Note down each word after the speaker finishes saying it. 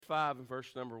5 and verse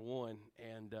number 1.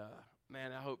 And,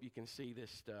 man, I hope you can see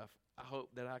this stuff. I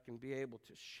hope that I can be able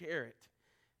to share it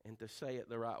and to say it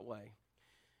the right way.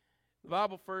 The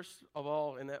Bible, first of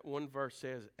all, in that one verse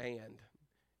says, and.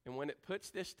 And when it puts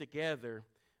this together,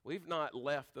 we've not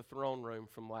left the throne room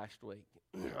from last week.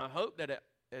 I hope that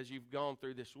as you've gone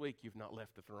through this week, you've not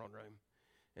left the throne room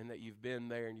and that you've been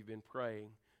there and you've been praying.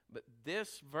 But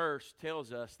this verse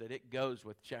tells us that it goes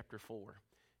with chapter 4.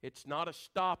 It's not a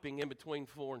stopping in between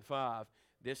 4 and 5.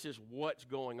 This is what's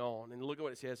going on. And look at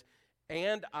what it says.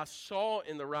 And I saw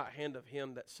in the right hand of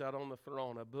him that sat on the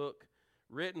throne a book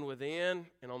written within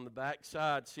and on the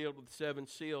backside sealed with 7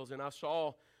 seals. And I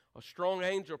saw a strong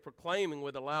angel proclaiming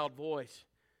with a loud voice,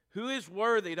 who is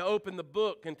worthy to open the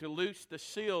book and to loose the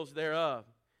seals thereof?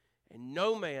 And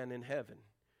no man in heaven,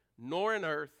 nor in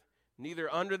earth, neither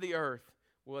under the earth,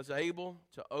 was able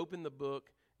to open the book,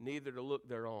 neither to look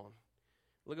thereon.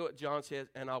 Look at what John says,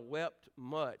 and I wept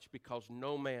much because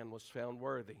no man was found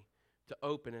worthy to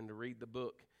open and to read the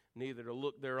book, neither to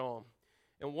look thereon.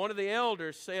 And one of the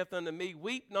elders saith unto me,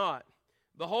 weep not.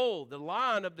 Behold, the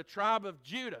Lion of the tribe of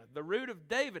Judah, the root of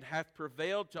David, hath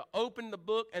prevailed to open the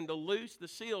book and to loose the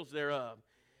seals thereof.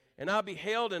 And I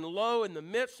beheld, and lo, in the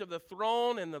midst of the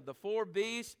throne and of the 4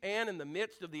 beasts, and in the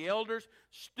midst of the elders,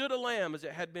 stood a lamb as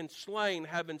it had been slain,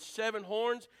 having 7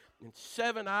 horns and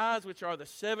 7 eyes, which are the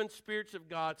 7 spirits of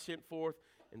God sent forth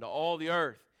into all the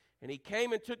earth. And he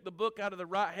came and took the book out of the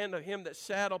right hand of him that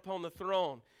sat upon the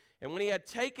throne. And when he had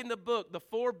taken the book, the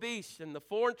 4 beasts and the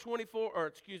 4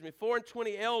 and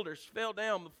 20 elders fell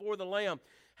down before the Lamb,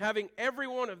 having every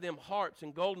one of them harps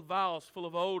and golden vials full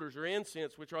of odors or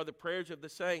incense, which are the prayers of the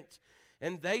saints.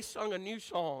 And they sung a new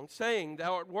song, saying,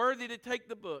 Thou art worthy to take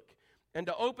the book and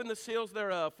to open the seals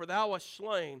thereof, for thou wast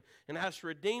slain, and hast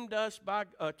redeemed us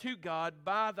to God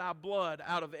by thy blood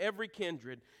out of every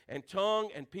kindred and tongue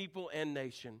and people and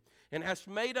nation, and hast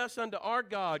made us unto our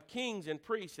God kings and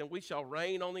priests, and we shall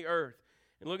reign on the earth.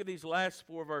 And look at these last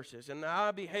 4 verses. And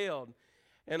I beheld,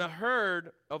 and I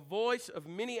heard a voice of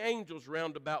many angels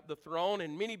round about the throne,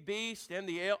 and many beasts, and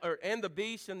the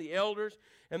beasts and the elders,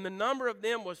 and the number of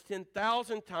them was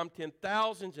 10,000 times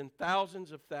 10,000s and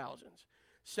thousands of thousands,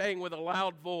 saying with a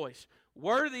loud voice,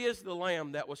 Worthy is the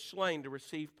Lamb that was slain to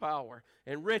receive power,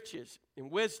 and riches, and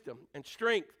wisdom, and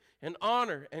strength, and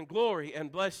honor, and glory,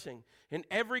 and blessing. And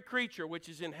every creature which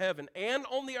is in heaven, and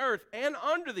on the earth, and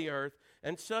under the earth,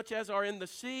 and such as are in the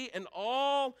sea, and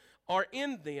all are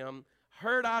in them,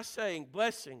 heard I saying,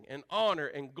 Blessing, and honor,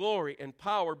 and glory, and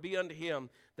power be unto him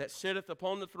that sitteth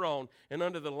upon the throne, and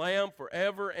unto the Lamb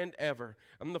forever and ever.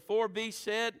 And the 4 beasts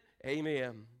said,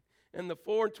 Amen. And the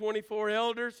 4 and 20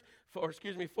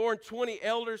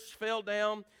 elders fell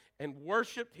down and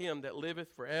worshiped him that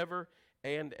liveth forever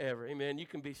and ever. Amen. You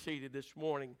can be seated this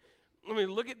morning. I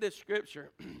mean, look at this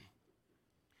scripture.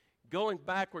 Going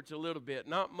backwards a little bit,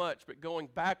 not much, but going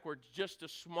backwards just a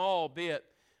small bit.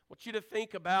 I want you to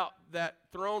think about that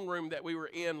throne room that we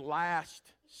were in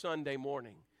last Sunday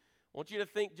morning. I want you to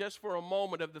think just for a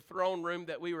moment of the throne room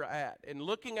that we were at. And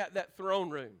looking at that throne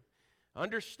room,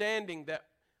 understanding that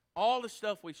all the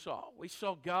stuff we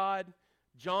saw God.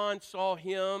 John saw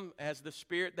him as the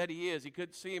spirit that he is. He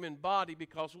couldn't see him in body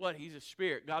because what? He's a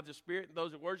spirit. God's a spirit, and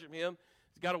those that worship him,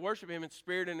 he's got to worship him in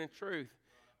spirit and in truth.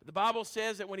 But the Bible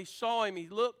says that when he saw him, he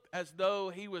looked as though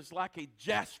he was like a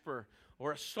jasper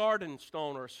or a sardine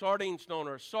stone or a sardine stone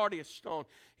or a sardius stone.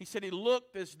 He said he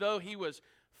looked as though he was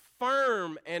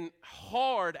firm and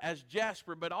hard as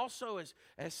jasper, but also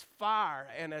as fire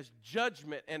and as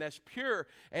judgment and as pure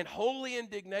and holy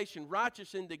indignation,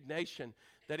 righteous indignation,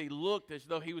 that he looked as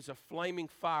though he was a flaming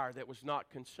fire that was not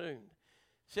consumed.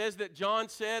 It says that John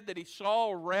said that he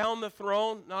saw around the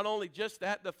throne, not only just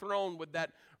at the throne with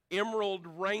that emerald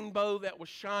rainbow that was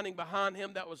shining behind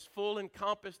him that was full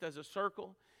encompassed as a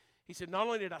circle. He said, not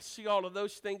only did I see all of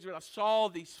those things, but I saw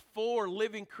these 4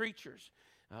 living creatures.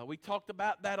 We talked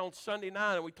about that on Sunday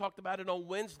night, and we talked about it on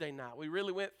Wednesday night. We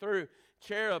really went through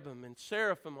cherubim and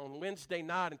seraphim on Wednesday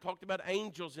night and talked about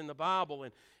angels in the Bible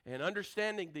and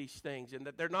understanding these things, and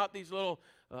that they're not these little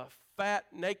fat,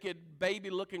 naked,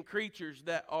 baby-looking creatures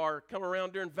that are come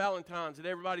around during Valentine's that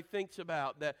everybody thinks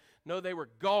about. That no, they were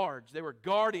guards. They were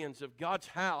guardians of God's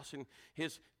house and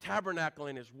his tabernacle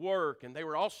and his work. And they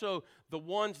were also the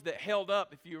ones that held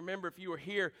up. If you remember, if you were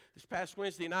here this past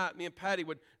Wednesday night, me and Patty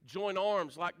would join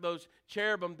arms like those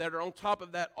cherubim that are on top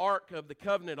of that Ark of the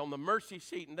Covenant on the mercy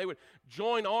seat. And they would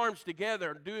join arms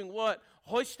together doing what?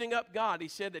 Hoisting up God. He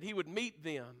said that he would meet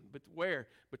them. But where?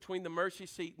 Between the mercy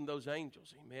seat and those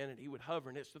angels. amen, and he would hover,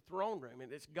 and it's the throne room,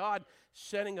 and it's God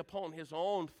sitting upon his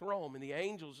own throne, and the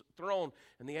angels' throne,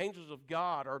 and the angels of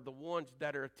God are the ones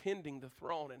that are attending the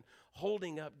throne and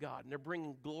holding up God, and they're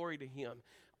bringing glory to him.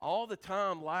 All the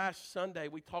time last Sunday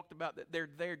we talked about that they're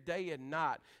there day and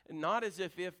night. And not as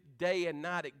if day and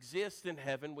night exists in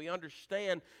heaven. We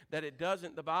understand that it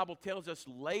doesn't. The Bible tells us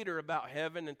later about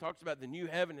heaven and talks about the new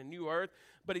heaven and new earth.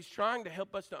 But he's trying to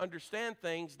help us to understand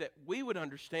things that we would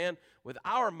understand with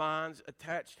our minds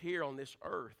attached here on this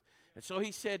earth. And so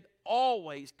he said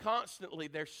always, constantly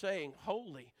they're saying,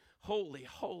 holy, holy,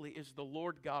 holy is the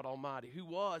Lord God Almighty, who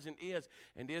was and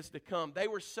is to come. They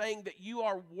were saying that you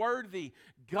are worthy,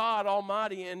 God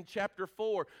Almighty, in chapter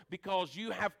 4, because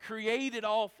you have created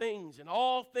all things, and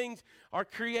all things are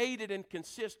created and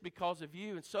consist because of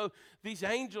you. And so these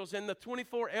angels and the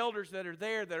 24 elders that are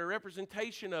there, that are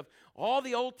representation of all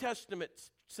the Old Testament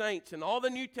saints and all the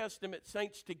New Testament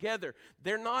saints together,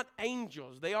 they're not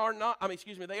angels. They are not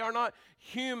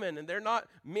human, and they're not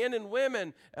men and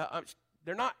women.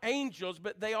 They're not angels,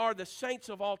 but they are the saints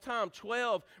of all time.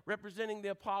 12 representing the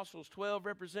apostles. 12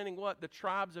 representing what? The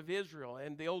tribes of Israel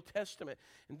and the Old Testament.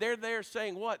 And they're there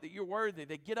saying what? That you're worthy.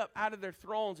 They get up out of their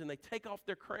thrones and they take off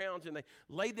their crowns and they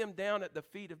lay them down at the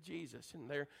feet of Jesus. And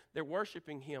they're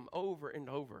worshiping him over and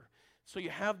over. So you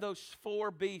have those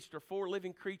 4 beasts or 4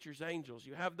 living creatures, angels.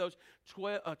 You have those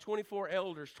 24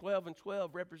 elders, 12 and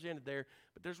 12 represented there.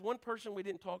 But there's one person we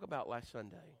didn't talk about last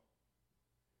Sunday.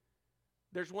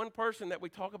 There's one person that we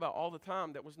talk about all the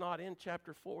time that was not in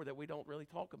chapter 4 that we don't really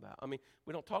talk about. I mean,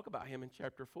 we don't talk about him in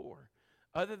chapter 4.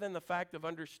 Other than the fact of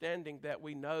understanding that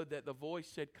we know that the voice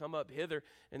said, come up hither,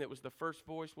 and it was the first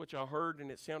voice which I heard, and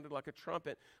it sounded like a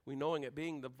trumpet. We knowing it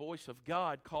being the voice of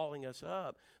God calling us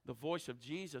up, the voice of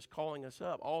Jesus calling us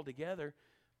up all together.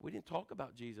 We didn't talk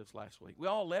about Jesus last week. We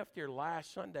all left here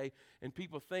last Sunday, and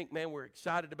people think, man, we're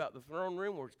excited about the throne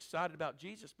room, we're excited about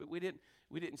Jesus, but we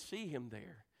didn't see him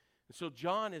there. So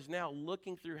John is now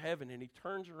looking through heaven, and he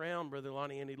turns around, Brother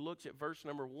Lonnie, and he looks at verse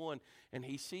number 1, and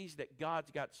he sees that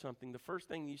God's got something. The first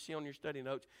thing you see on your study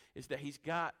notes is that he's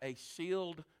got a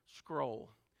sealed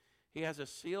scroll. He has a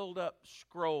sealed up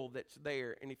scroll that's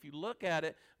there. And if you look at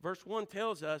it, verse 1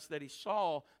 tells us that he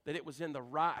saw that it was in the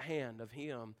right hand of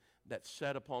him that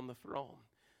sat upon the throne.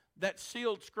 That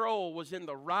sealed scroll was in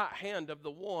the right hand of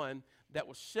the one that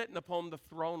was sitting upon the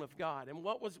throne of God. And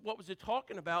what was it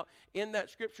talking about in that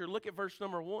scripture? Look at verse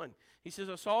number 1. He says,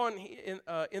 I saw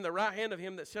in the right hand of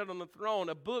him that sat on the throne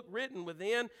a book written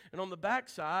within and on the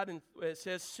backside, and it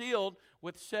says sealed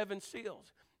with 7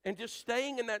 seals. And just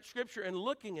staying in that scripture and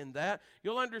looking in that,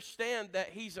 you'll understand that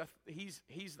he's the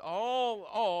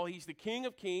King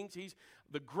of Kings. He's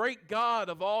the great God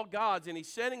of all gods, and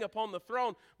he's sitting upon the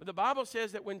throne. But the Bible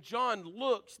says that when John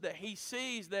looks, that he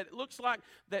sees that it looks like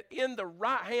that in the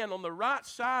right hand, on the right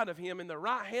side of him, in the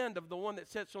right hand of the one that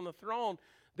sits on the throne,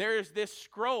 there is this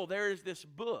scroll, there is this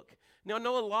book. Now, I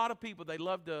know a lot of people, they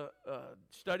love to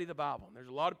study the Bible. There's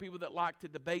a lot of people that like to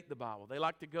debate the Bible. They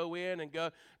like to go in and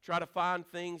go try to find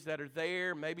things that are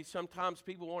there. Maybe sometimes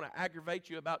people want to aggravate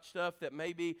you about stuff that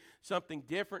may be something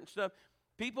different and stuff.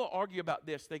 People argue about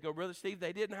this. They go, Brother Steve,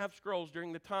 they didn't have scrolls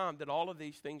during the time that all of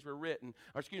these things were written.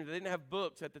 Or excuse me, they didn't have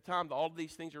books at the time that all of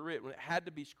these things were written. It had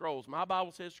to be scrolls. My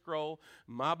Bible says scroll.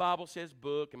 My Bible says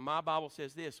book. And my Bible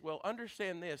says this. Well,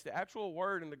 understand this. The actual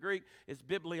word in the Greek is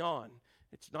biblion.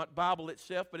 It's not Bible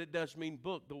itself, but it does mean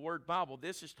book, the word Bible.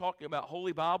 This is talking about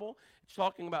Holy Bible. It's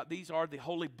talking about these are the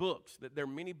holy books. That there are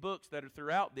many books that are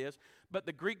throughout this. But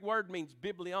the Greek word means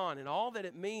biblion. And all that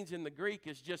it means in the Greek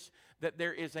is just that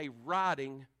there is a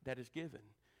writing that is given.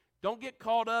 Don't get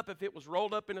caught up if it was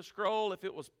rolled up in a scroll, if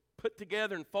it was put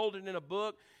together and folded in a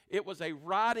book. It was a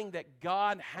writing that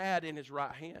God had in his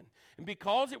right hand. And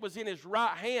because it was in his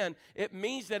right hand, it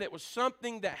means that it was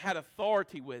something that had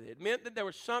authority with it. It meant that there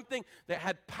was something that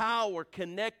had power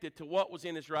connected to what was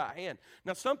in his right hand.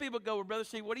 Now, some people go, well, Brother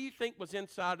Steve, what do you think was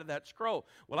inside of that scroll?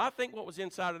 Well, I think what was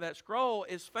inside of that scroll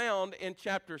is found in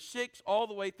chapter 6 all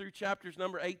the way through chapters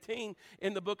number 18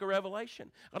 in the book of Revelation.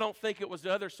 I don't think it was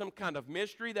some kind of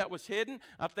mystery that was hidden.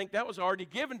 I think that was already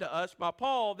given to us by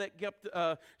Paul that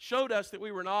showed us that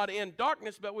we were not in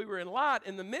darkness, but we were in light.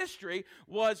 And the mystery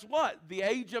was what? The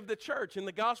age of the church and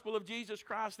the gospel of Jesus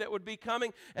Christ that would be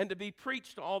coming and to be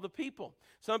preached to all the people.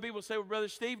 Some people say, well, Brother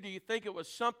Steve, do you think it was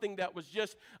something that was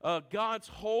just God's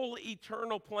whole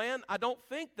eternal plan? I don't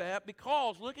think that,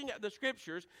 because looking at the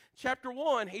scriptures, chapter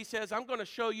 1, he says, I'm going to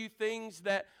show you things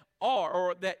that are,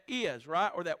 or that is,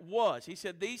 right, or that was. He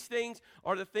said these things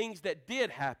are the things that did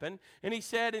happen. And he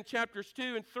said in chapters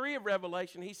 2 and 3 of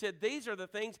Revelation, he said these are the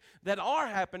things that are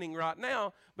happening right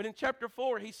now. But in chapter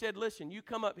 4, he said, listen, you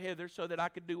come up hither so that I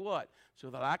could do what? So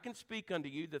that I can speak unto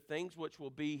you the things which will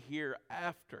be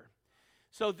hereafter.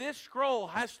 So this scroll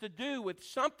has to do with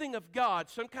something of God,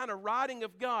 some kind of writing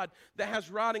of God that has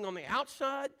writing on the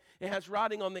outside, it has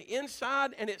writing on the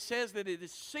inside, and it says that it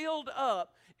is sealed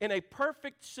up in a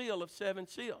perfect seal of 7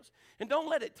 seals. And don't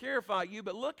let it terrify you,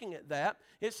 but looking at that,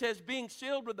 it says being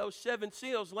sealed with those 7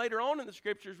 seals. Later on in the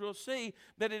Scriptures, we'll see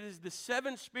that it is the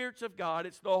 7 spirits of God.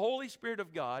 It's the Holy Spirit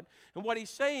of God. And what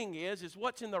he's saying is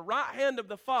what's in the right hand of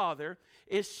the Father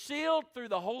is sealed through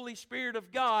the Holy Spirit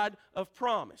of God of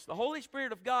promise. The Holy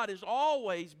Spirit of God has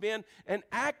always been an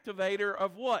activator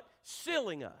of what?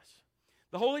 Sealing us.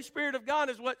 The Holy Spirit of God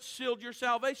is what sealed your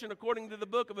salvation, according to the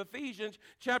book of Ephesians,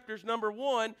 chapters number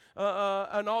 1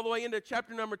 and all the way into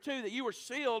chapter number 2, that you were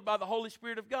sealed by the Holy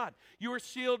Spirit of God. You were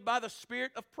sealed by the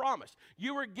Spirit of promise.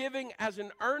 You were giving as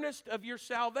an earnest of your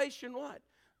salvation what?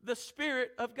 The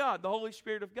Spirit of God, the Holy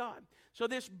Spirit of God. So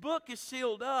this book is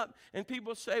sealed up, and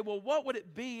people say, well, what would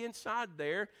it be inside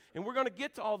there? And we're going to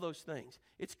get to all those things.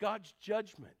 It's God's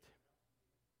judgment.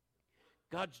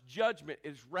 God's judgment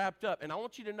is wrapped up. And I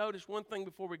want you to notice one thing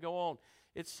before we go on.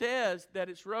 It says that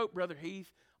it's wrote, Brother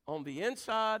Heath, on the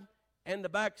inside and the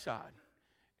backside.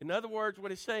 In other words,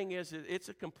 what it's saying is it's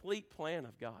a complete plan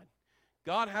of God.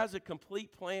 God has a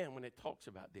complete plan when it talks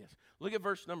about this. Look at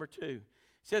verse number 2. It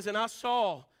says, and I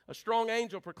saw a strong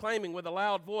angel proclaiming with a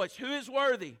loud voice, who is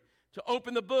worthy to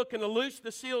open the book and to loose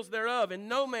the seals thereof? And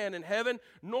no man in heaven,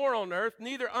 nor on earth,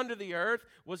 neither under the earth,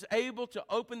 was able to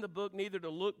open the book, neither to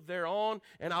look thereon.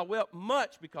 And I wept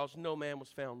much because no man was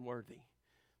found worthy.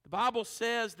 The Bible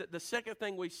says that the second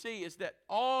thing we see is that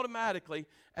automatically,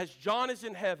 as John is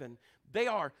in heaven, they're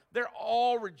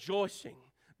all rejoicing.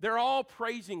 They're all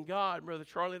praising God, Brother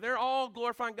Charlie. They're all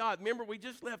glorifying God. Remember, we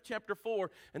just left chapter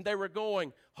 4, and they were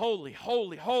going, holy,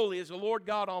 holy, holy is the Lord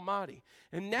God Almighty.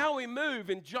 And now we move,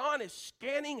 and John is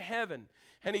scanning heaven,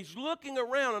 and he's looking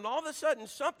around, and all of a sudden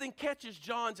something catches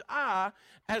John's eye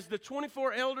as the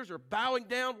 24 elders are bowing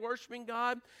down, worshiping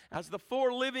God, as the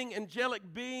 4 living angelic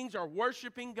beings are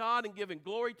worshiping God and giving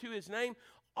glory to his name.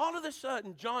 All of a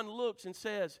sudden, John looks and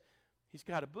says, he's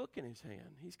got a book in his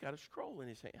hand. He's got a scroll in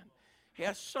his hand. He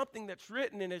has something that's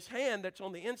written in his hand that's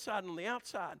on the inside and on the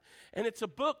outside. And it's a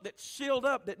book that's sealed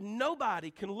up that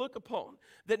nobody can look upon,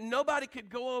 that nobody could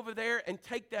go over there and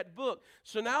take that book.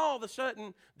 So now all of a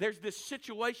sudden, there's this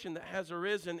situation that has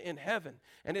arisen in heaven.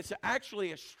 And it's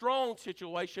actually a strong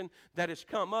situation that has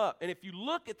come up. And if you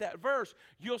look at that verse,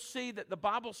 you'll see that the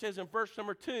Bible says in verse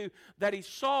number 2 that he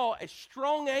saw a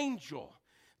strong angel.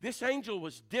 This angel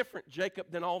was different,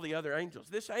 Jacob, than all the other angels.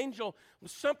 This angel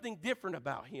was something different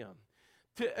about him.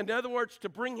 In other words, to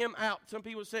bring him out. Some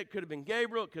people say it could have been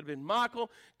Gabriel, it could have been Michael,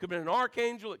 it could have been an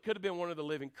archangel, it could have been one of the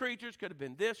living creatures, could have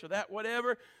been this or that,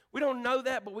 whatever. We don't know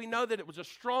that, but we know that it was a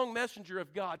strong messenger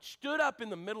of God, stood up in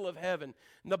the middle of heaven.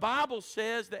 And the Bible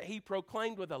says that he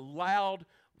proclaimed with a loud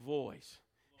voice.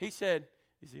 He said,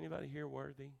 is anybody here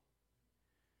worthy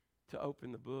to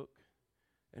open the book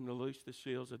and to loose the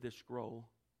seals of this scroll?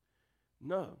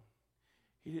 No,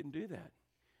 he didn't do that.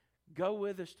 Go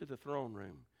with us to the throne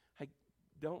room.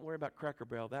 Don't worry about Cracker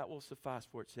Barrel. That will suffice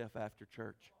for itself after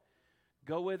church.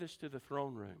 Go with us to the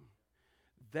throne room.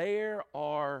 There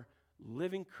are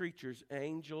living creatures,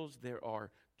 angels. There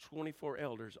are 24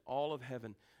 elders, all of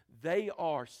heaven. They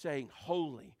are saying,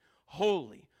 holy,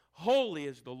 holy, holy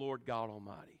is the Lord God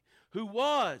Almighty, who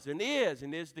was and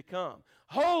is to come.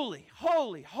 Holy,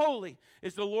 holy, holy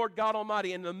is the Lord God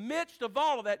Almighty. In the midst of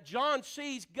all of that, John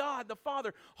sees God the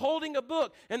Father holding a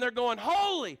book, and they're going,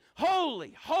 holy,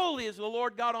 holy, holy is the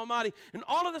Lord God Almighty. And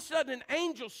all of a sudden, an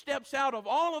angel steps out of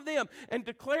all of them and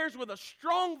declares with a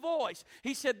strong voice,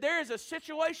 he said, there is a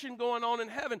situation going on in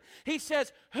heaven. He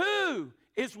says, who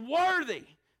is worthy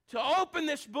to open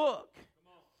this book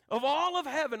of all of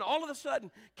heaven? All of a sudden,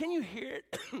 can you hear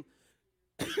it?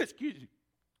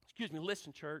 Excuse me,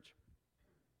 listen, church.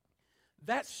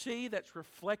 That sea that's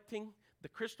reflecting, the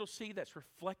crystal sea that's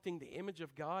reflecting the image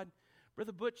of God,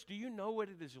 Brother Butch, do you know what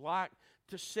it is like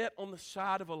to sit on the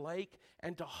side of a lake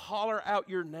and to holler out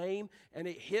your name, and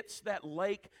it hits that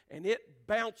lake and it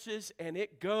bounces and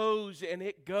it goes and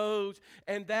it goes,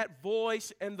 and that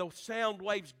voice and the sound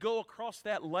waves go across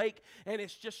that lake, and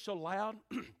it's just so loud?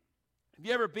 Have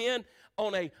you ever been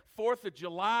on a 4th of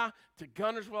July to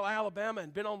Gunnersville, Alabama,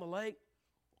 and been on the lake?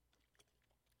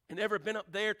 And ever been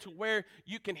up there to where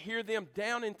you can hear them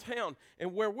down in town?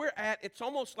 And where we're at, it's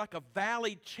almost like a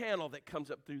valley channel that comes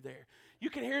up through there. You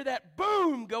can hear that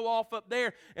boom go off up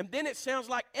there, and then it sounds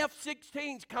like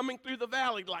F-16s coming through the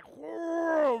valley, like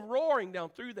whoo, roaring down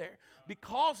through there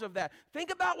because of that.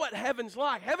 Think about what heaven's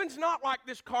like. Heaven's not like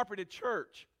this carpeted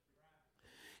church.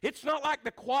 It's not like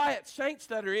the quiet saints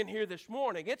that are in here this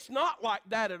morning. It's not like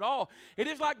that at all. It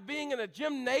is like being in a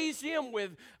gymnasium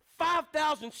with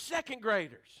 5,000 second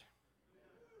graders.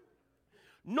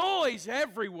 Noise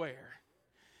everywhere.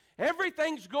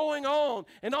 Everything's going on.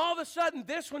 And all of a sudden,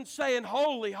 this one's saying,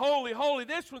 holy, holy, holy.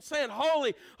 This one's saying,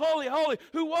 holy, holy, holy.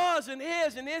 Who was and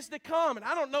is to come. And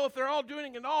I don't know if they're all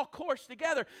doing an all course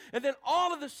together. And then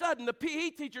all of a sudden, the PE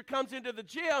teacher comes into the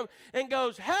gym and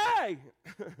goes, hey!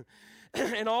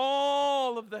 And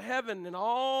all of the heaven and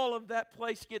all of that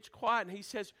place gets quiet. And he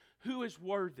says, who is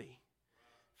worthy?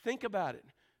 Think about it.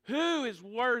 Who is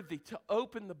worthy to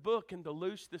open the book and to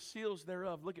loose the seals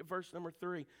thereof? Look at verse number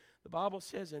 3. The Bible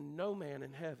says, and no man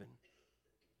in heaven,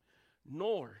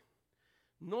 nor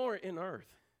in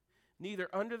earth, neither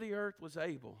under the earth was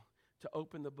able to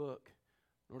open the book,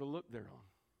 nor to look thereon.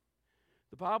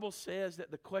 The Bible says that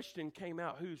the question came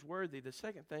out, who's worthy? The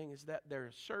second thing is that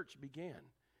their search began.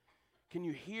 Can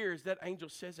you hear as that angel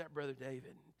says that, Brother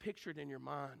David? Picture it in your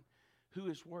mind. Who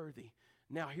is worthy?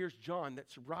 Now here's John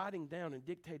that's writing down and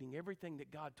dictating everything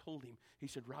that God told him. He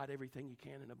said, write everything you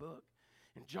can in a book.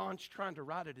 And John's trying to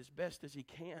write it as best as he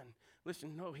can.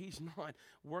 Listen, no, he's not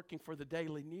working for the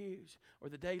Daily News or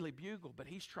the Daily Bugle, but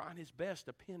he's trying his best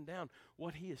to pin down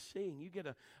what he is seeing. You get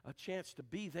a chance to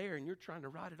be there, and you're trying to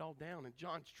write it all down, and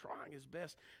John's trying his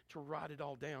best to write it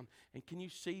all down. And can you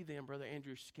see them, Brother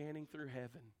Andrew, scanning through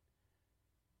heaven?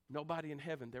 Nobody in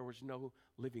heaven. There was no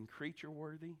living creature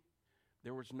worthy.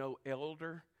 There was no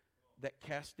elder that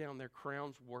cast down their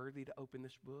crowns worthy to open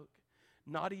this book.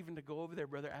 Not even to go over there,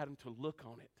 Brother Adam, to look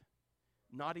on it.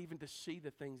 Not even to see the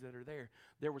things that are there.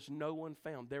 There was no one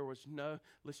found. There was no,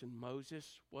 listen,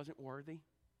 Moses wasn't worthy.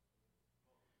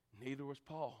 Neither was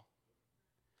Paul.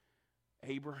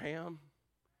 Abraham,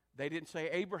 they didn't say,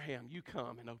 Abraham, you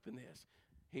come and open this.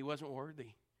 He wasn't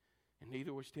worthy. And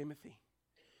neither was Timothy.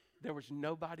 There was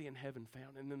nobody in heaven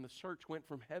found. And then the search went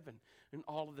from heaven. And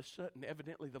all of a sudden,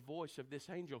 evidently the voice of this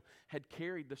angel had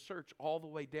carried the search all the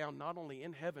way down, not only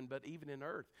in heaven, but even in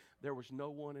earth. There was no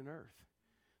one in earth.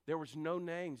 There was no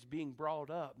names being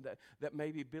brought up that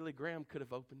maybe Billy Graham could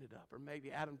have opened it up, or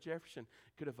maybe Adam Jefferson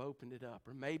could have opened it up,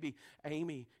 or maybe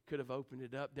Amy could have opened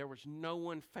it up. There was no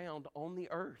one found on the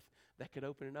earth that could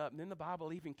open it up. And then the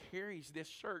Bible even carries this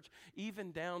search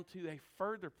even down to a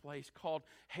further place called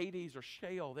Hades or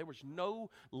Sheol. There was no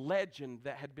legend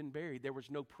that had been buried. There was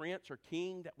no prince or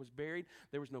king that was buried.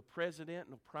 There was no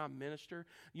president, no prime minister.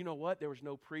 You know what? There was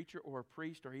no preacher or a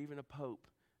priest or even a pope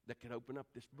that could open up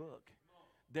this book.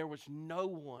 There was no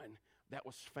one that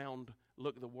was found.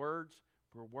 Look, the words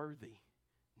were worthy.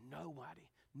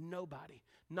 Nobody.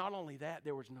 Not only that,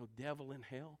 there was no devil in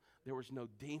hell. There was no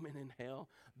demon in hell.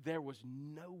 There was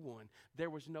no one. There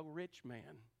was no rich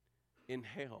man in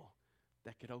hell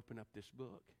that could open up this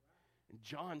book. And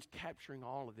John's capturing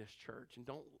all of this, church. And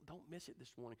don't miss it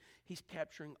this morning. He's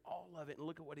capturing all of it. And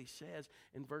look at what he says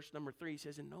in verse number 3. He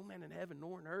says, and no man in heaven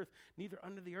nor in earth, neither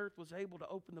under the earth was able to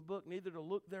open the book, neither to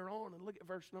look thereon. And look at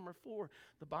verse number 4.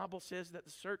 The Bible says that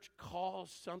the search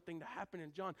caused something to happen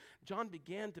in John. John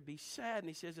began to be sad, and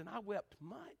he says, and I wept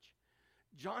much.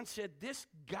 John said, this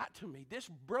got to me. This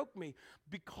broke me.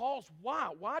 Because why?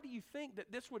 Why do you think that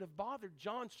this would have bothered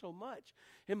John so much?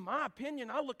 In my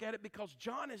opinion, I look at it because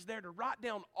John is there to write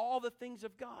down all the things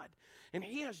of God. And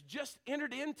he has just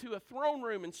entered into a throne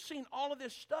room and seen all of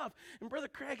this stuff. And Brother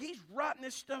Craig, he's writing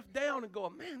this stuff down and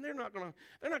going, man, they're not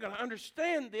gonna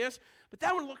understand this. But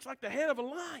that one looks like the head of a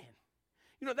lion.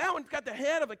 You know, that one's got the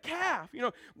head of a calf. You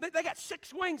know, they got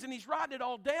 6 wings, and he's writing it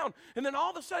all down. And then all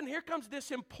of a sudden, here comes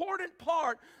this important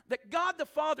part that God the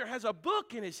Father has a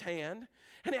book in his hand,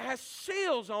 and it has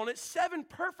seals on it, 7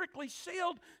 perfectly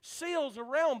sealed seals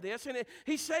around this. And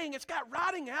he's saying it's got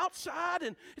writing outside,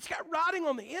 and it's got writing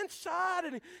on the inside.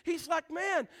 And he's like,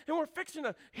 man, and we're fixing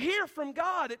to hear from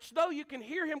God. It's though you can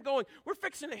hear him going, we're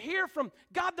fixing to hear from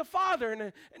God the Father.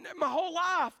 And my whole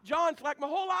life, John's like, my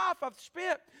whole life I've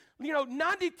spent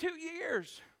 92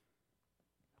 years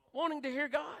wanting to hear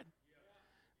God.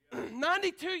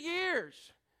 92 years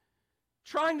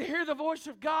trying to hear the voice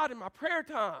of God in my prayer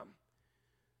time.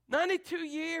 92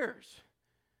 years.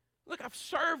 Look, I've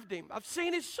served him. I've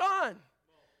seen his son.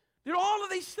 Did all of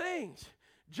these things.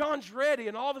 John's ready,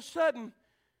 and all of a sudden,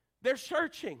 they're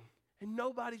searching, and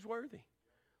nobody's worthy.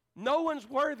 No one's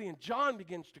worthy, and John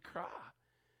begins to cry.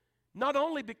 Not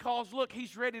only because, look,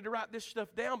 he's ready to write this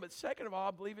stuff down, but second of all,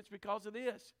 I believe it's because of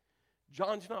this.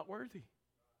 John's not worthy.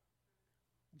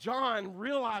 John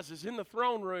realizes in the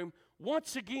throne room,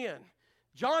 once again,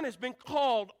 John has been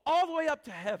called all the way up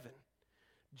to heaven.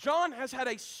 John has had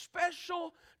a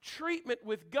special treatment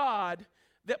with God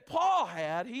that Paul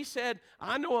had. He said,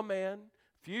 I know a man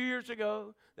a few years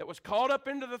ago that was called up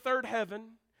into the third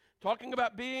heaven, talking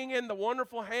about being in the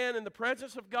wonderful hand in the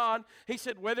presence of God. He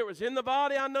said, whether it was in the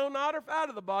body, I know not, or out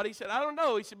of the body. He said, I don't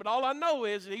know. He said, but all I know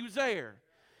is that he was there.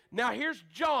 Now here's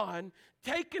John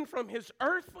taken from his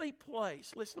earthly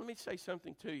place. Listen, let me say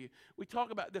something to you. We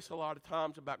talk about this a lot of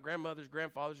times about grandmothers,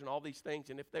 grandfathers, and all these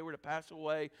things, and if they were to pass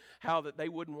away, how that they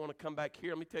wouldn't want to come back here.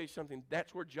 Let me tell you something.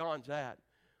 That's where John's at.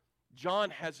 John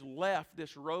has left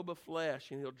this robe of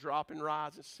flesh, and he'll drop and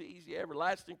rise and seize the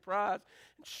everlasting prize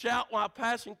and shout while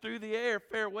passing through the air,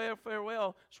 farewell,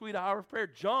 farewell, sweet hour of prayer.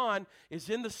 John is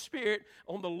in the Spirit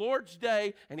on the Lord's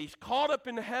day, and he's caught up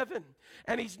into heaven.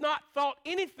 And he's not thought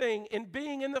anything in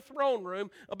being in the throne room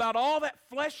about all that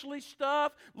fleshly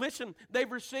stuff. Listen,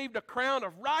 they've received a crown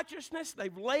of righteousness.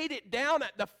 They've laid it down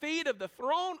at the feet of the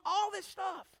throne, all this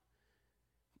stuff.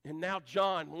 And now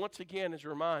John, once again, is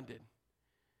reminded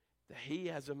that he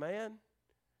as a man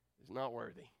is not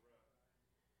worthy.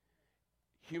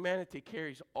 Humanity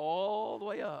carries all the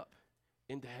way up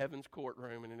into heaven's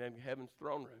courtroom and into heaven's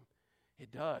throne room.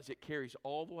 It does. It carries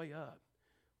all the way up,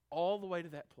 all the way to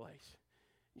that place.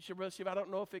 You say, Brother Steve, I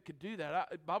don't know if it could do that.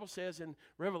 The Bible says in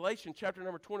Revelation chapter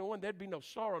number 21, there'd be no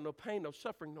sorrow, no pain, no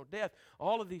suffering, no death.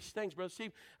 All of these things, Brother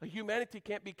Steve, humanity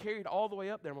can't be carried all the way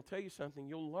up there. I'm going to tell you something.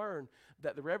 You'll learn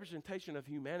that the representation of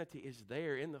humanity is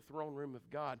there in the throne room of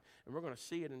God. And we're going to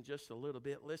see it in just a little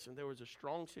bit. Listen, there was a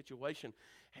strong situation,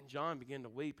 and John began to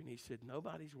weep, and he said,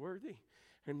 nobody's worthy.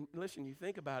 And listen, you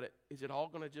think about it. Is it all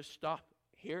going to just stop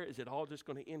here? Is it all just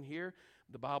going to end here?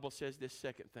 The Bible says this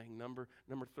second thing,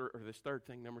 this third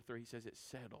thing, number 3, he says it's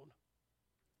settled.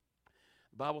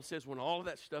 The Bible says when all of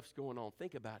that stuff's going on,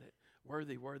 think about it.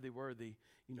 Worthy, worthy, worthy.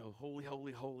 You know, holy,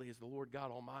 holy, holy is the Lord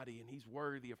God Almighty, and he's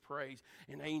worthy of praise.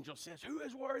 And the angel says, who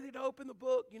is worthy to open the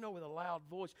book? You know, with a loud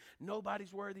voice.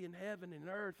 Nobody's worthy in heaven and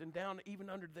earth and down even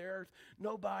under the earth.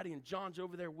 Nobody. And John's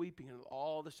over there weeping, and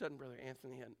all of a sudden, Brother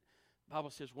Anthony, and the Bible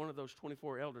says one of those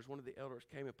 24 elders, one of the elders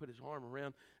came and put his arm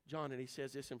around John, and he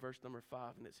says this in verse number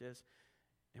 5, and it says,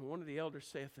 and one of the elders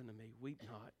saith unto me, weep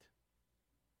not.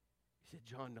 He said,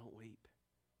 John, don't weep.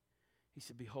 He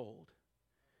said, behold,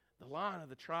 the Lion of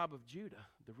the tribe of Judah,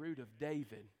 the root of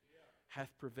David, hath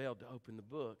prevailed to open the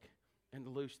book and to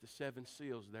loose the 7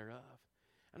 seals thereof.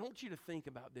 And I want you to think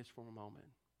about this for a moment.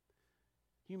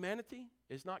 Humanity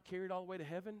is not carried all the way to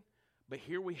heaven, but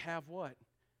here we have what?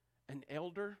 An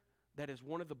elder that is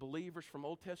one of the believers from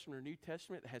Old Testament or New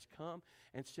Testament that has come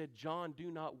and said, John,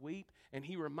 do not weep. And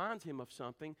he reminds him of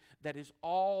something that is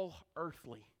all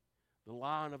earthly. The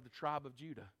Lion of the tribe of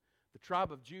Judah. The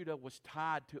tribe of Judah was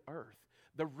tied to earth.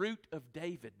 The root of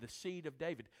David, the seed of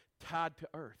David, tied to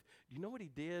earth. Do you know what he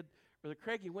did? Brother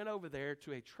Craig, he went over there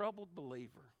to a troubled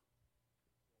believer.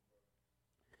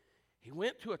 He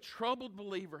went to a troubled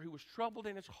believer who was troubled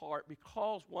in his heart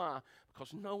because, why?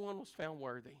 Because no one was found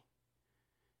worthy.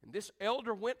 And this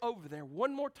elder went over there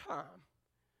one more time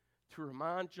to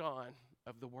remind John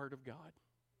of the Word of God.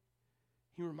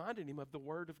 He reminded him of the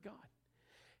Word of God.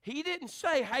 He didn't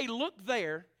say, hey, look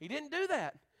there. He didn't do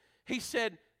that. He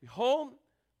said, behold,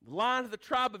 the Lion of the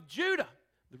tribe of Judah,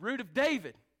 the root of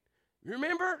David.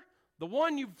 Remember? The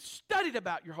one you've studied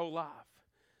about your whole life.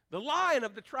 The Lion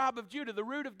of the tribe of Judah, the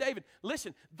root of David.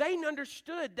 Listen, they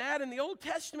understood that in the Old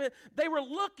Testament. They were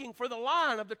looking for the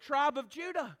Lion of the tribe of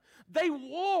Judah. They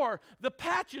wore the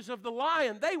patches of the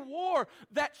lion. They wore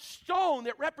that stone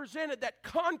that represented that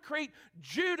concrete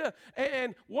Judah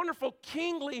and wonderful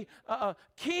kingly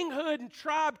kinghood and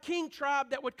king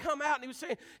tribe that would come out. And he was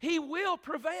saying, he will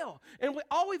prevail. And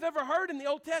all we've ever heard in the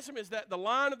Old Testament is that the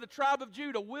Lion of the tribe of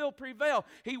Judah will prevail.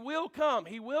 He will come,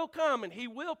 and he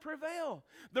will prevail.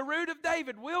 The root of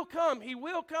David will come, he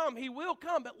will come, he will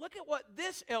come. But look at what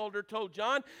this elder told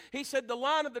John. He said, the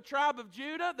Lion of the tribe of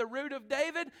Judah, the root of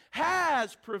David,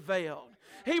 has prevailed.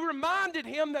 He reminded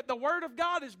him that the Word of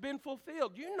God has been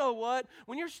fulfilled. You know what?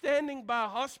 When you're standing by a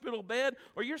hospital bed,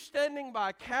 or you're standing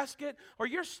by a casket, or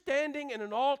you're standing in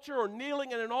an altar, or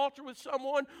kneeling in an altar with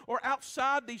someone, or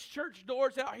outside these church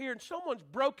doors out here, and someone's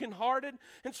brokenhearted,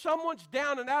 and someone's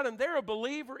down and out, and they're a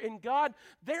believer in God,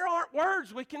 there aren't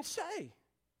words we can say.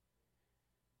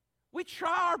 We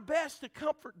try our best to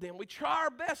comfort them. We try our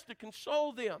best to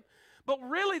console them. But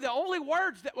really, the only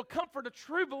words that will comfort a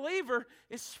true believer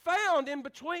is found in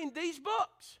between these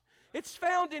books. It's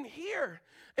found in here.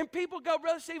 And people go,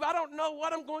 Brother Steve, I don't know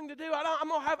what I'm going to do.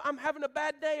 I'm having a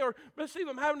bad day, or Brother Steve,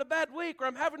 I'm having a bad week, or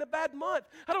I'm having a bad month.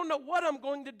 I don't know what I'm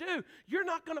going to do. You're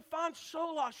not going to find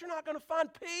solace. You're not going to find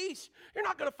peace. You're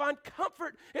not going to find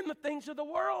comfort in the things of the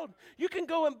world. You can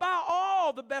go and buy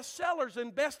all the bestsellers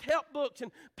and best help books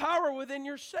and Power Within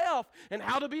Yourself and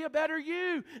How to Be a Better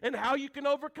You and how you can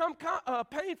overcome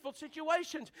painful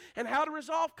situations and how to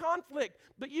resolve conflict.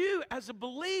 But you, as a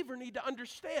believer, need to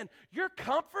understand your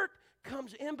comfort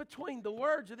comes in between the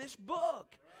words of this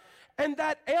book. And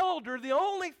that elder, the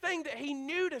only thing that he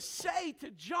knew to say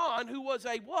to John, who was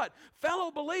a what?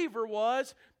 Fellow believer,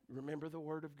 was, remember the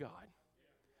word of God.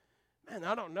 Man,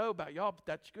 I don't know about y'all, but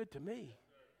that's good to me.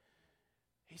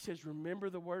 He says,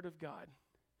 remember the word of God.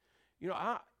 You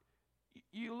know,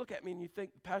 you look at me and you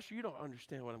think, Pastor, you don't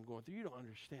understand what I'm going through. You don't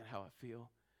understand how I feel.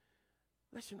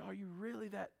 Listen, are you really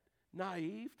that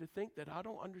naive to think that I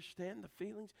don't understand the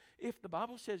feelings? If the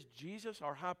Bible says Jesus,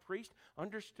 our high priest,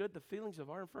 understood the feelings of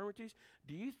our infirmities,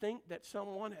 do you think that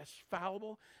someone as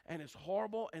fallible and as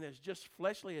horrible and as just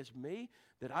fleshly as me,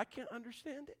 that I can't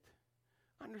understand it?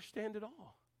 I understand it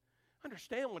all. I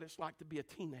understand what it's like to be a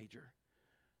teenager.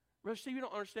 Brother Steve, you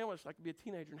don't understand what it's like to be a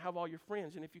teenager and have all your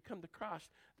friends, and if you come to Christ,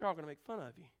 they're all going to make fun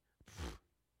of you.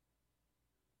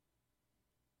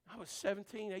 I was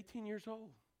 17, 18 years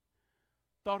old.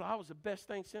 Thought I was the best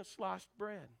thing since sliced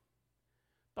bread.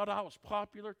 Thought I was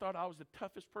popular. Thought I was the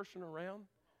toughest person around.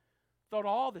 Thought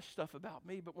all this stuff about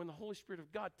me. But when the Holy Spirit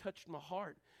of God touched my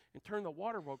heart and turned the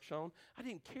waterworks on, I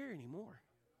didn't care anymore.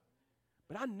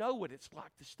 But I know what it's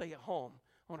like to stay at home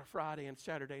on a Friday and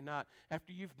Saturday night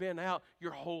after you've been out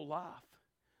your whole life.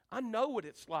 I know what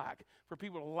it's like for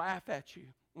people to laugh at you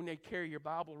when they carry your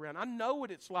Bible around. I know what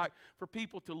it's like for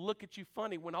people to look at you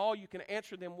funny when all you can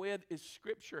answer them with is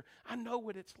Scripture. I know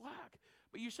what it's like.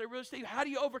 But you say, Brother Steve, how do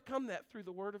you overcome that? Through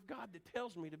the Word of God that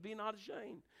tells me to be not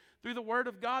ashamed. Through the Word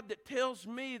of God that tells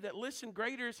me that, listen,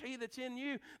 greater is He that's in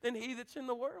you than he that's in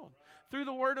the world. Through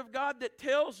the Word of God that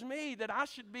tells me that I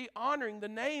should be honoring the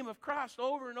name of Christ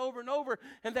over and over and over,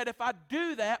 and that if I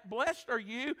do that, blessed are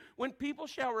you when people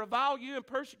shall revile you and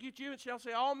persecute you and shall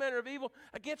say all manner of evil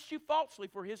against you falsely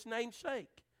for His name's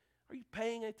sake. Are you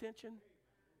paying attention?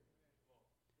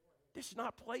 This is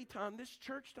not playtime. This is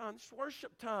church time. This is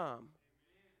worship time.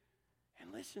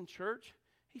 And listen, church,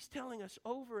 He's telling us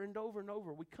over and over and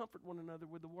over, we comfort one another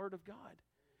with the Word of God.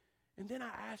 And then I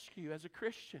ask you, as a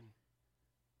Christian,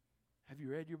 have you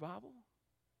read your Bible?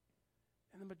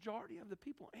 And the majority of the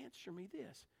people answer me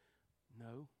this: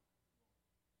 no.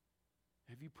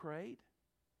 Have you prayed?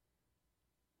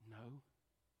 No.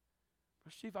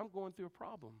 But Steve, I'm going through a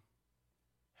problem.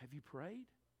 Have you prayed?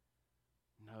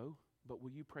 No. But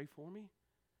will you pray for me?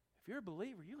 If you're a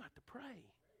believer, you have to pray.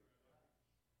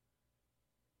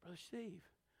 Brother Steve,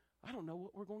 I don't know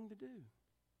what we're going to do.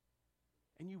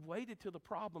 And you waited till the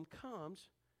problem comes,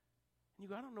 and you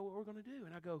go, I don't know what we're going to do.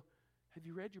 And I go, have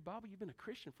you read your Bible? You've been a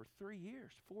Christian for 3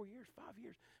 years, 4 years, 5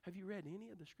 years. Have you read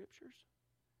any of the Scriptures?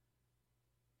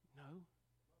 No.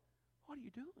 What are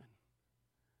you doing?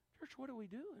 Church, what are we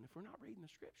doing if we're not reading the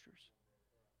Scriptures?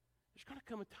 There's going to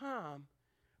come a time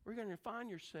where you're going to find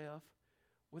yourself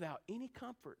without any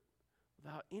comfort,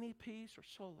 without any peace or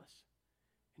solace.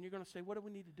 And you're going to say, what do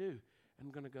we need to do? And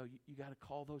I'm going to go, you got to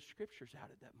call those Scriptures out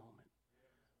at that moment.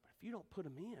 But if you don't put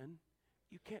them in,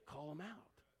 you can't call them out.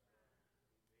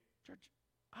 Church,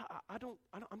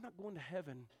 I'm not going to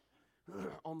heaven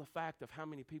on the fact of how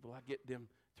many people I get them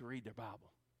to read their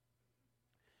Bible.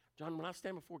 John, when I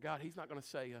stand before God, He's not going to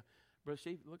say, Brother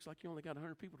Steve, it looks like you only got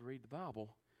 100 people to read the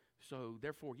Bible, so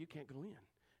therefore you can't go in.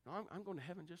 No, I'm going to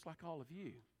heaven just like all of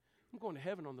you. I'm going to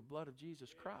heaven on the blood of Jesus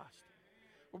Christ.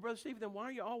 Well, Brother Steve, then why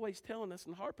are you always telling us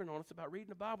and harping on us about reading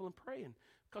the Bible and praying?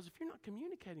 Because if you're not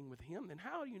communicating with Him, then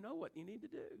how do you know what you need to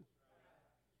do?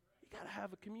 You got to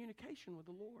have a communication with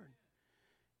the Lord.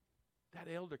 That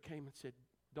elder came and said,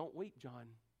 don't weep, John.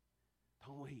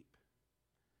 Don't weep.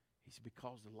 He said,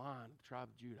 because the Lion of the tribe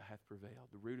of Judah hath prevailed.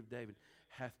 The root of David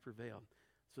hath prevailed.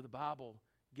 So the Bible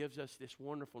gives us this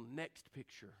wonderful next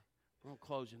picture. We're going to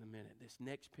close in a minute. This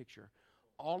next picture.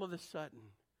 All of a sudden,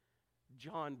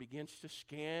 John begins to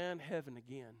scan heaven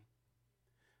again.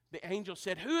 The angel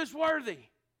said, who is worthy?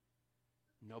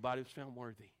 Nobody was found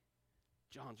worthy.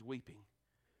 John's weeping.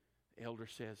 The elder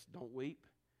says, don't weep,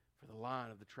 for the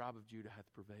Lion of the tribe of Judah hath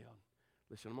prevailed.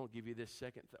 Listen, I'm going to give you this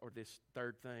second or this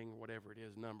third thing, or whatever it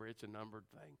is, number. It's a numbered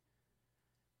thing.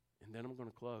 And then I'm going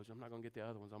to close. I'm not going to get the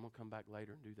other ones. I'm going to come back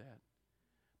later and do that.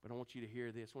 But I want you to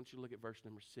hear this. I want you to look at verse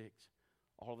number 6.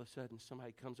 All of a sudden,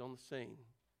 somebody comes on the scene.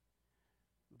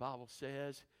 The Bible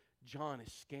says John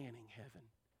is scanning heaven.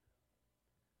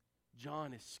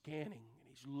 John is scanning and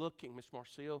he's looking. Miss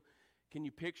Marcille, can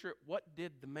you picture it? What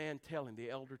did the man tell him, the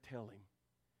elder tell him?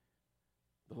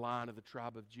 The Lion of the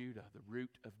tribe of Judah, the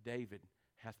root of David,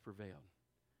 hath prevailed.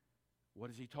 What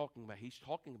is he talking about? He's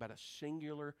talking about a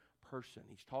singular person.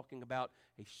 He's talking about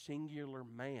a singular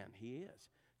man. He is,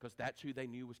 because that's who they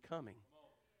knew was coming.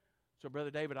 So,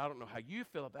 Brother David, I don't know how you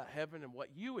feel about heaven and what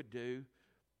you would do,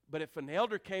 but if an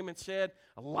elder came and said,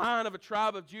 a Lion of a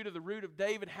tribe of Judah, the root of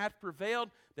David, hath prevailed,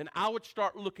 then I would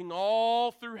start looking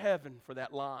all through heaven for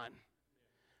that line.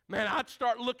 Man, I'd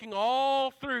start looking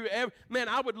all through. Man,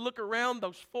 I would look around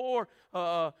those 4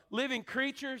 living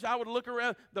creatures. I would look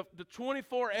around the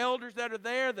 24 elders that are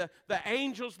there, the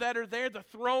angels that are there, the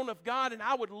throne of God, and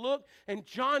I would look, and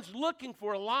John's looking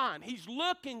for a line. He's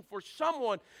looking for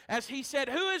someone, as he said,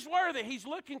 who is worthy? He's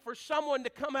looking for someone to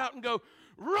come out and go,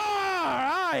 roar,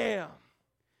 I am.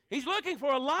 He's looking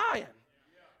for a lion.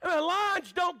 And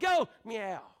lions don't go,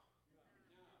 meow.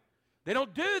 They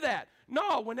don't do that.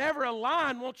 No, whenever a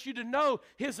lion wants you to know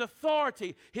his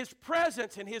authority, his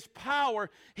presence, and his power,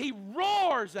 he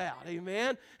roars out,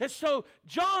 amen? And so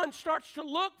John starts to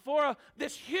look for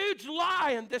this huge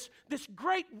lion, this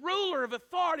great ruler of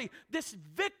authority, this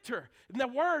victor. And the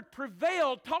word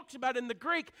prevailed talks about in the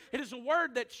Greek, it is a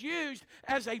word that's used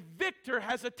as a victor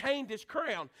has attained his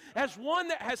crown, as one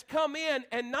that has come in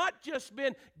and not just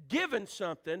been given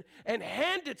something and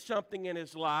handed something in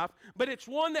his life, but it's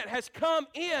one that has come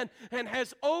in and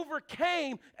has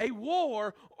overcame a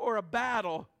war or a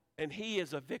battle, and he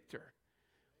is a victor.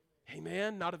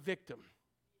 Amen? Not a victim.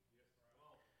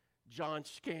 John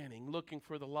scanning, looking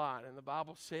for the lion, and the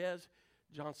Bible says,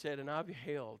 John said, and I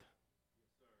beheld.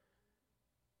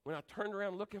 When I turned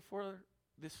around looking for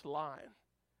this lion,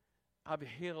 I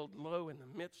beheld, lo, in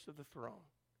the midst of the throne,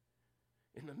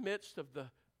 in the midst of the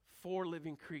 4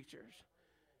 living creatures,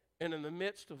 and in the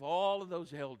midst of all of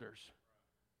those elders,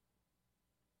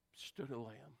 stood a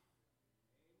lamb.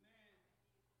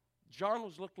 John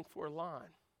was looking for a lion,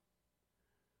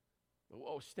 but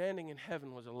what was standing in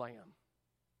heaven was a lamb.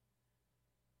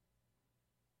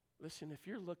 Listen, if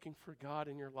you're looking for God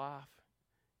in your life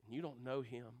and you don't know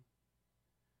Him,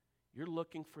 you're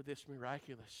looking for this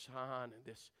miraculous sign and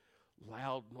this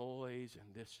loud noise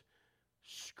and this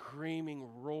screaming,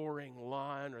 roaring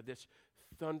lion or this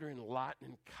thundering,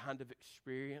 lightning kind of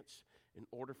experience in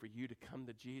order for you to come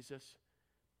to Jesus.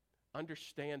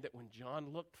 Understand that when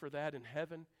John looked for that in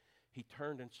heaven, he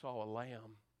turned and saw a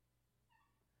lamb.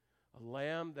 A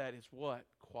lamb that is what?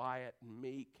 Quiet and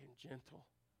meek and gentle.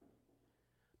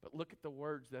 But look at the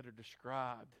words that are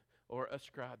described or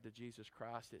ascribed to Jesus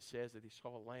Christ. It says that he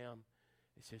saw a lamb.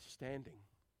 It says standing.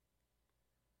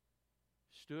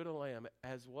 Stood a lamb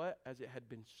as what? As it had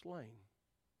been slain.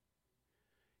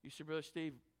 You see, Brother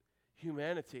Steve,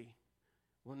 humanity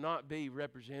will not be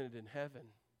represented in heaven.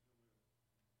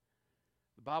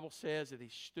 The Bible says that he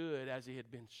stood as he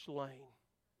had been slain.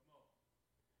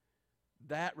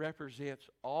 That represents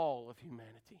all of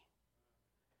humanity.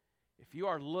 If you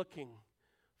are looking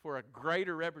for a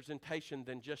greater representation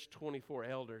than just 24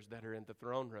 elders that are in the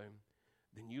throne room,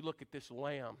 then you look at this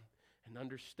lamb and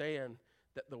understand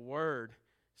that the word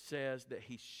says that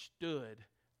he stood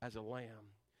as a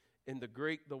lamb. In the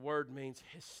Greek, the word means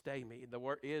histemi. The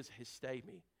word is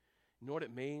histemi. You know what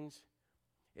it means?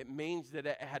 It means that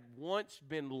it had once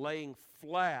been laying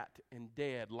flat and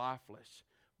dead, lifeless.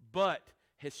 But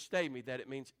histemi, that it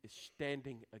means is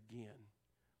standing again.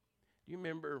 Do you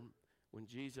remember when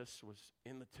Jesus was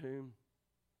in the tomb?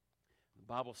 The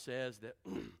Bible says that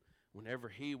whenever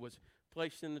he was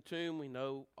placed in the tomb, we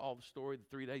know all the story, that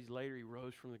 3 days later he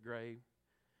rose from the grave.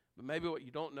 But maybe what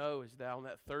you don't know is that on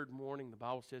that 3rd morning, the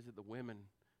Bible says that the women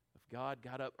of God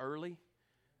got up early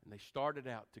and they started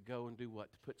out to go and do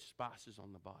what? To put spices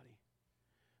on the body.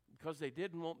 Because they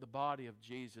didn't want the body of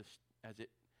Jesus, as it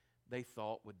they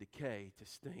thought would decay, to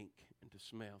stink and to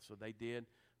smell. So they did,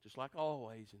 just like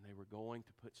always, and they were going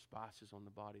to put spices on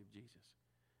the body of Jesus.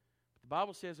 But the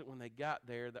Bible says that when they got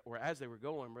there, that, or as they were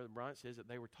going, Brother Bryant says that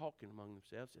they were talking among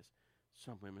themselves, as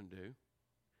some women do.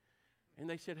 And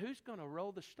they said, who's going to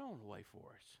roll the stone away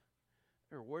for us?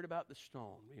 They were worried about the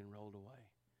stone being rolled away.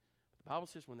 But the Bible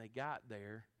says when they got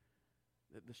there,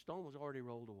 that the stone was already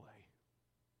rolled away.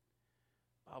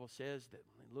 The Bible says that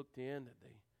when they looked in, that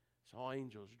they saw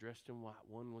angels dressed in white.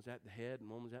 One was at the head and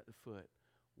one was at the foot.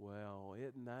 Well,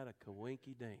 isn't that a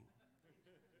coinky-dink?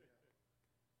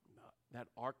 That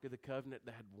Ark of the Covenant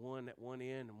that had one at one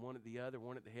end and one at the other,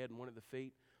 one at the head and one at the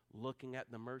feet, looking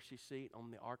at the mercy seat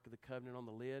on the Ark of the Covenant on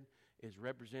the lid, is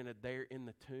represented there in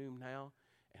the tomb now.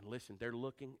 And listen, they're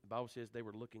looking, the Bible says they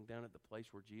were looking down at the place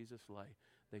where Jesus lay.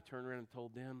 They turned around and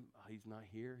told them, he's not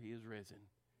here, he is risen.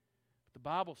 The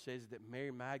Bible says that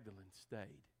Mary Magdalene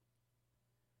stayed.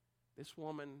 This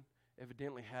woman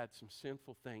evidently had some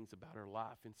sinful things about her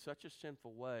life. In such a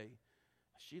sinful way,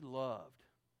 she loved.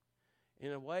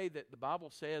 In a way that the Bible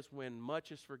says when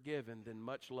much is forgiven, then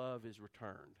much love is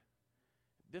returned.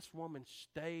 This woman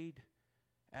stayed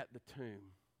at the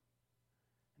tomb.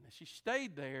 And as she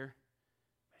stayed there,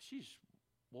 she's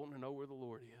wanting to know where the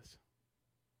Lord is.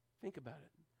 Think about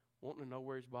it. Wanting to know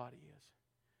where his body is.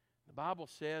 The Bible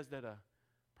says that a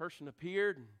person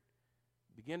appeared and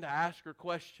began to ask her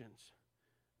questions.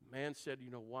 The man said,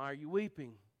 why are you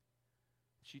weeping?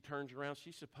 She turns around.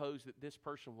 She supposed that this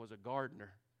person was a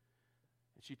gardener.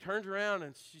 And she turns around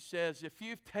and she says, if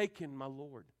you've taken my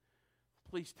Lord,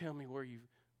 please tell me where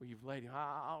you've laid him.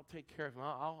 I'll take care of him.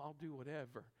 I'll do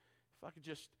whatever. If I could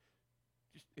just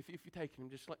if you take him,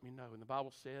 just let me know. And the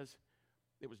Bible says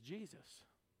it was Jesus.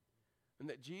 And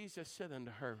that Jesus said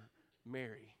unto her,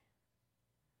 Mary.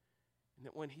 And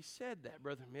that when he said that,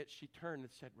 Brother Mitch, she turned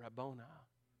and said, Rabboni,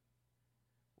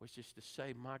 which is to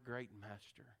say, my great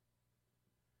master.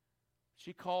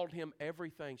 She called him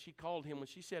everything. She called him, when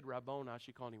she said Rabboni,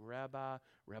 she called him Rabbi,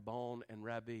 Rabbon, and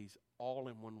Rabbis, all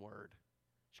in one word.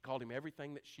 She called him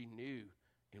everything that she knew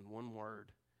in one word.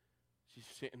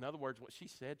 In other words, what she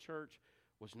said, church,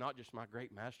 was not just my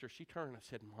great master. She turned and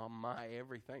said, my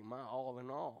everything, my all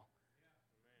in all.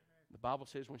 The Bible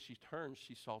says when she turned,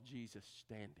 she saw Jesus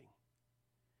standing.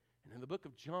 And in the book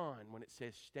of John, when it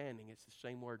says standing, it's the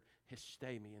same word,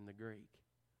 histemi in the Greek.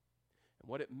 And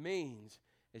what it means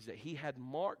is that he had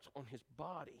marks on his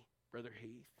body, Brother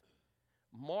Heath,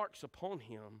 marks upon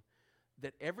him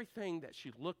that everything that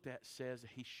she looked at says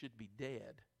that he should be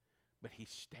dead, but he's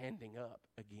standing up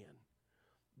again.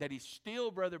 That he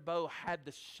still, Brother Bo, had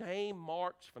the same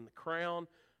marks from the crown,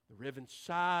 the riven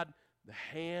side, the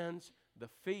hands, the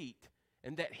feet,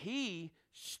 and that he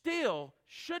still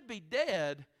should be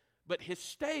dead, but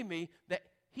histemi, that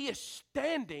he is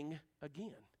standing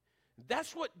again.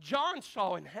 That's what John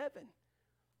saw in heaven.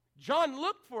 John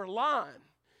looked for a lion.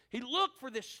 He looked for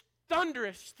this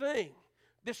thunderous thing,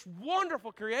 this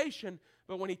wonderful creation,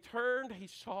 but when he turned, he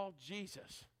saw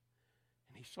Jesus,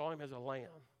 and he saw him as a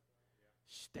lamb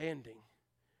standing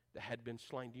that had been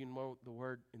slain. Do you know the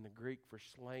word in the Greek for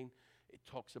slain? It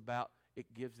talks about,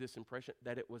 it gives this impression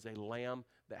that it was a lamb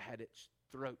that had its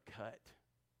throat cut.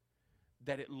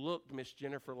 That it looked, Miss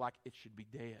Jennifer, like it should be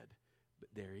dead. But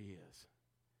there he is.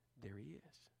 There he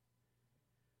is.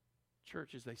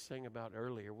 Church, as they sang about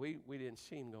earlier, we didn't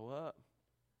see him go up.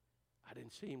 I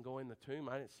didn't see him go in the tomb.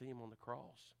 I didn't see him on the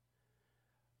cross.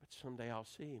 But someday I'll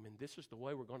see him, and this is the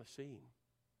way we're going to see him.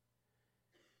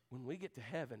 When we get to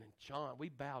heaven and John, we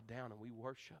bow down and we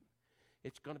worship.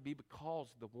 It's going to be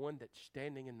because the one that's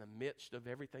standing in the midst of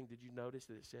everything. Did you notice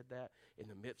that it said that? In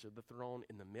the midst of the throne,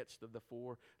 in the midst of the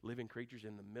 4 living creatures,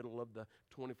 in the middle of the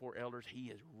 24 elders. He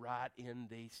is right in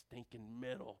the stinking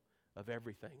middle of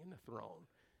everything in the throne.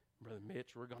 Brother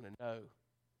Mitch, we're going to know.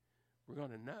 We're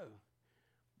going to know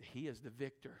that he is the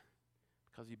victor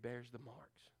because he bears the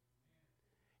marks.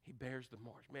 He bears the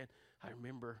marks. Man, I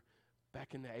remember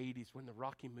back in the 80s when the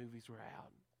Rocky movies were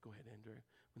out. Go ahead, Andrew.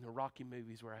 When the Rocky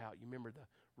movies were out, you remember the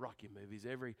Rocky movies.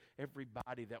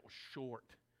 Everybody that was short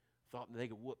thought they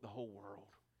could whoop the whole world.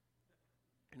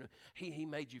 He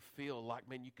made you feel like,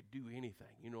 man, you could do anything.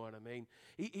 You know what I mean?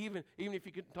 Even if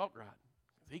you couldn't talk right.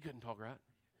 He couldn't talk right.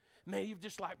 Man, you're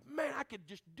just like, man, I could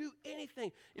just do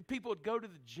anything. If people would go to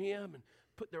the gym and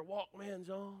put their Walkmans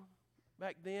on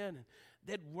back then, and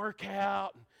they'd work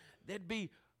out, and they'd be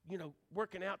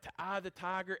working out to Eye of the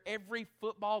Tiger. Every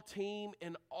football team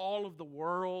in all of the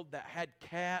world that had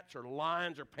cats or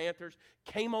lions or panthers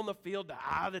came on the field to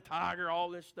Eye of the Tiger, all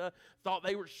this stuff. Thought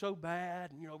they were so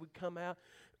bad, and, we'd come out.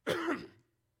 And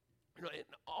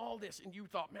all this, and you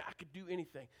thought, man, I could do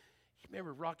anything. You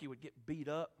remember Rocky would get beat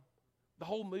up? The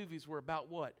whole movies were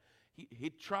about what?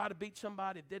 He'd try to beat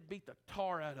somebody, they'd beat the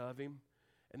tar out of him,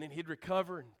 and then he'd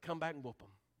recover and come back and whoop them.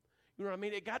 You know what I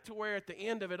mean? It got to where at the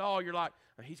end of it all, you're like,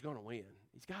 oh, he's going to win.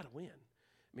 He's got to win.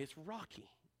 I mean, it's Rocky.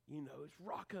 It's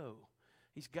Rocco.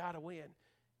 He's got to win.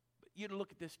 But you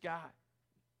look at this guy.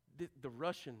 The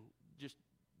Russian just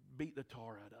beat the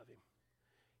tar out of him.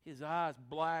 His eyes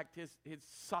blacked. His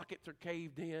sockets are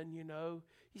caved in,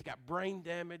 He's got brain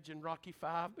damage in Rocky V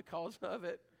because of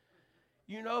it.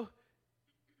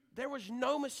 There was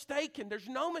no mistaking. There's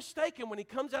no mistaking when he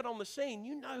comes out on the scene.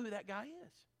 You know who that guy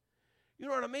is. You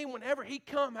know what I mean? Whenever he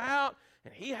come out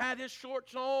and he had his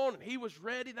shorts on and he was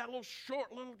ready, that little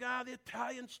short little guy, the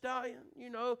Italian stallion,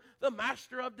 the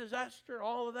master of disaster,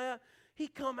 all of that. He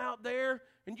come out there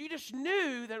and you just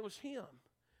knew that it was him.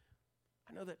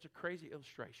 I know that's a crazy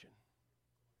illustration.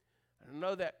 I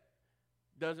know that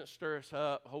doesn't stir us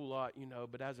up a whole lot,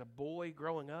 but as a boy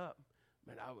growing up,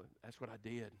 man, that's what I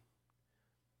did.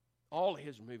 All of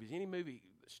his movies, any movie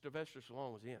Sylvester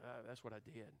Stallone was in, that's what I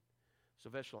did.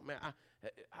 Sylvester Stallone, man,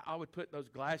 I would put those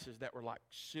glasses that were like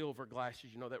silver glasses,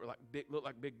 that were like looked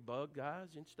like big bug guys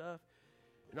and stuff,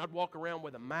 and I'd walk around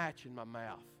with a match in my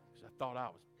mouth because I thought I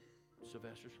was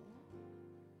Sylvester Stallone.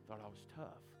 I thought I was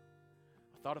tough.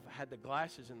 I thought if I had the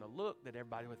glasses and the look that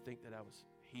everybody would think that I was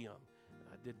him. And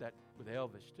I did that with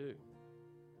Elvis too.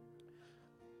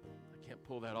 I can't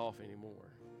pull that off anymore.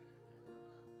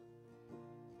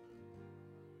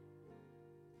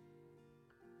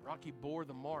 Rocky bore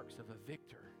the marks of a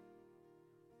victor.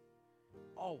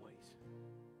 Always.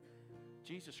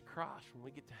 Jesus Christ, when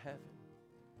we get to heaven,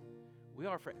 we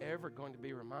are forever going to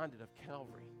be reminded of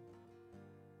Calvary.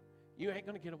 You ain't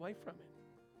going to get away from it.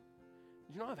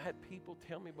 I've had people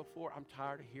tell me before, I'm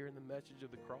tired of hearing the message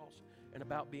of the cross and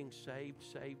about being saved.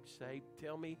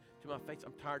 Tell me to my face,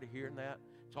 I'm tired of hearing that.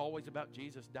 It's always about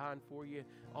Jesus dying for you,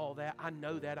 all that. I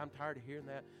know that. I'm tired of hearing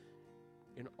that.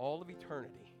 In all of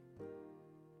eternity,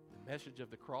 the message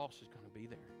of the cross is going to be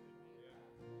there.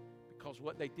 Because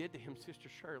what they did to him, Sister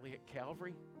Shirley, at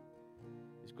Calvary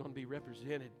is going to be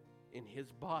represented in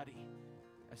his body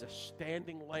as a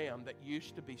standing lamb that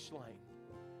used to be slain.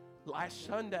 Last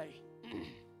Sunday,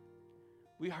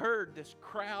 we heard this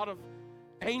crowd of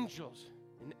angels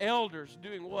and elders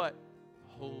doing what?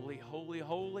 Holy, holy,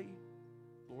 holy,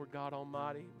 Lord God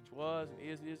Almighty, which was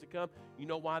and is to come. You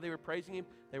know why they were praising him?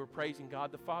 They were praising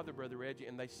God the Father, Brother Reggie,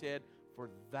 and they said, for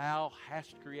thou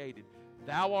hast created.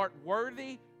 Thou art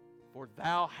worthy, for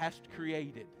thou hast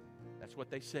created. That's what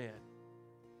they said.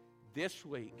 This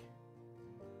week,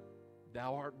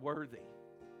 thou art worthy,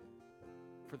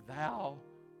 for thou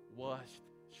wast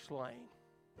slain.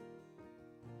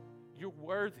 You're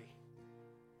worthy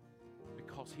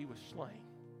because he was slain.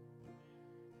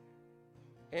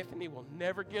 Anthony will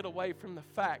never get away from the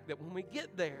fact that when we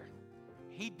get there,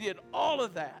 he did all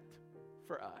of that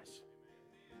for us.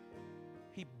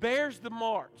 He bears the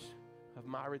marks of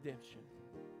my redemption.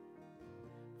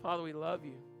 Father, we love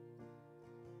you.